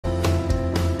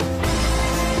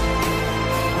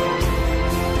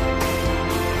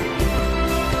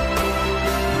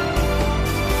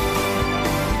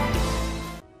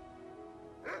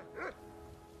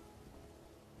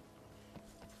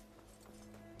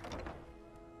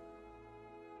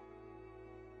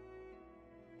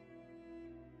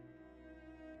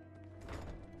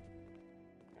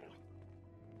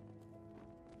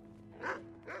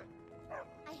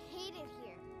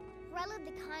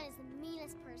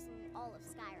all of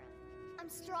Skyrim. I'm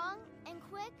strong and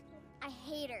quick. I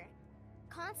hate her.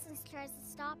 Constance tries to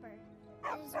stop her.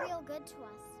 It is real good to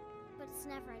us, but it's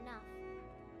never enough.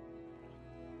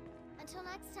 Until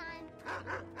next time.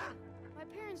 My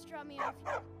parents dropped me off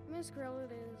here. Miss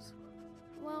Grillett is...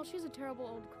 well, she's a terrible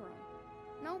old crow.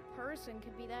 No person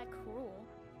could be that cruel.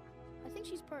 I think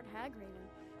she's part Hagraven.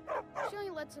 She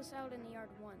only lets us out in the yard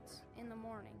once, in the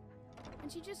morning.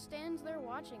 And she just stands there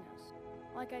watching us.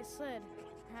 Like I said,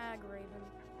 Hagraven.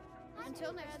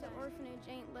 Until next time, the orphanage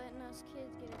ain't letting us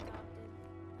kids get adopted.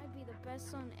 I'd be the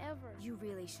best son ever. You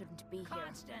really shouldn't be here.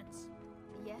 Constance!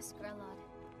 Yes, Grillot.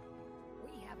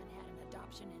 We haven't had an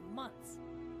adoption in months.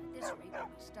 At this rate, we'll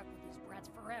be stuck with these brats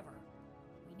forever.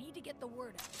 We need to get the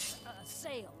word out. A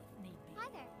sale, if need be. Hi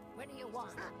there. What do you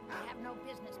want? I have no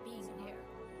business being in here.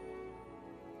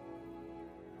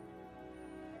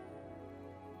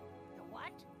 The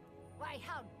what? Why,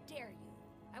 how dare you?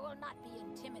 I will not be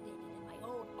intimidated in my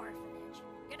old orphanage.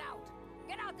 Get out!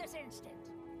 Get out this instant!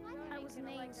 I was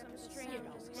named some You strange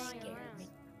don't lying scare around. me.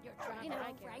 You're trying You know, to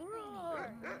I can frighten me.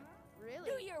 roar. Really?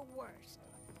 Do your worst.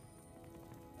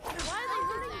 Why are they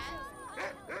doing that?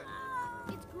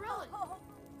 It's Grillin.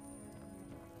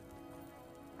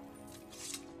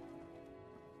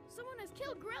 Someone has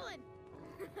killed Grillin.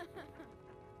 Grillin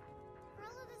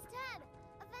is dead.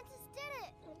 Aventus did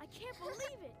it. I can't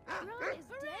believe it. Grillin is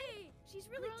dead. She's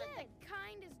really dead. The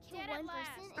kind is Kill dead one at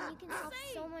last. person and you can solve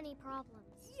Save. so many problems.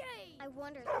 Yay! I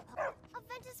wonder if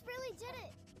Aventus really did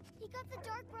it. He got the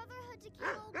Dark Brotherhood to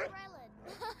kill old Grillin.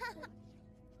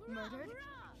 Murdered?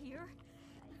 Hurrah! Here?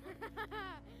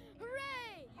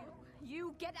 Hooray!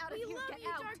 You get out of We here, love get you,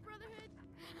 out! Dark Brotherhood!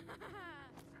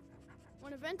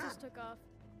 When Aventus took off,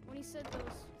 when he said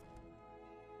those...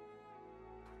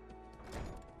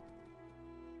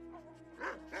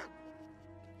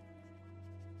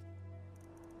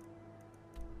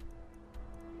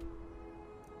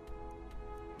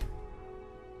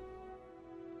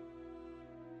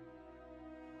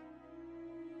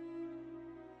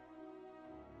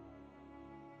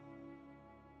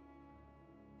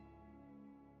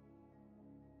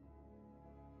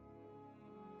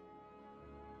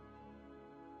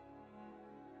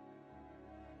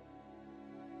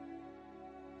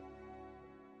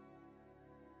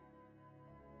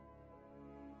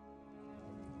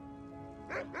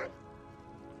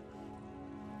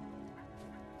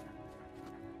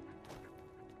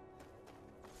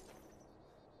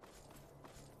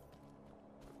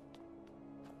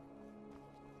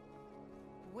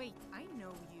 Wait, I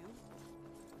know you.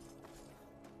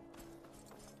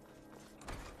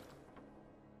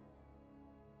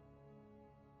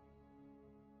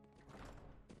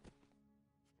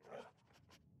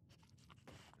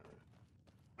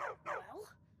 Well,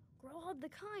 Growlhub the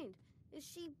Kind. Is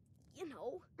she, you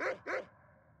know...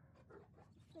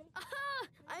 Aha!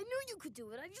 I knew you could do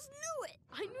it. I just knew it.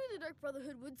 I knew the Dark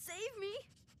Brotherhood would save me.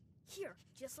 Here,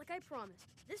 just like I promised.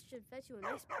 This should fetch you a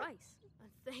nice price.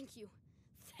 Thank you.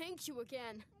 Thank you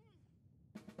again.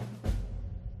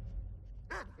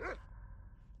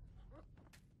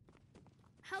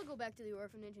 I'll go back to the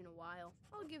orphanage in a while.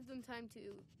 I'll give them time to,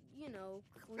 you know,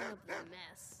 clean up the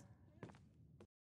mess.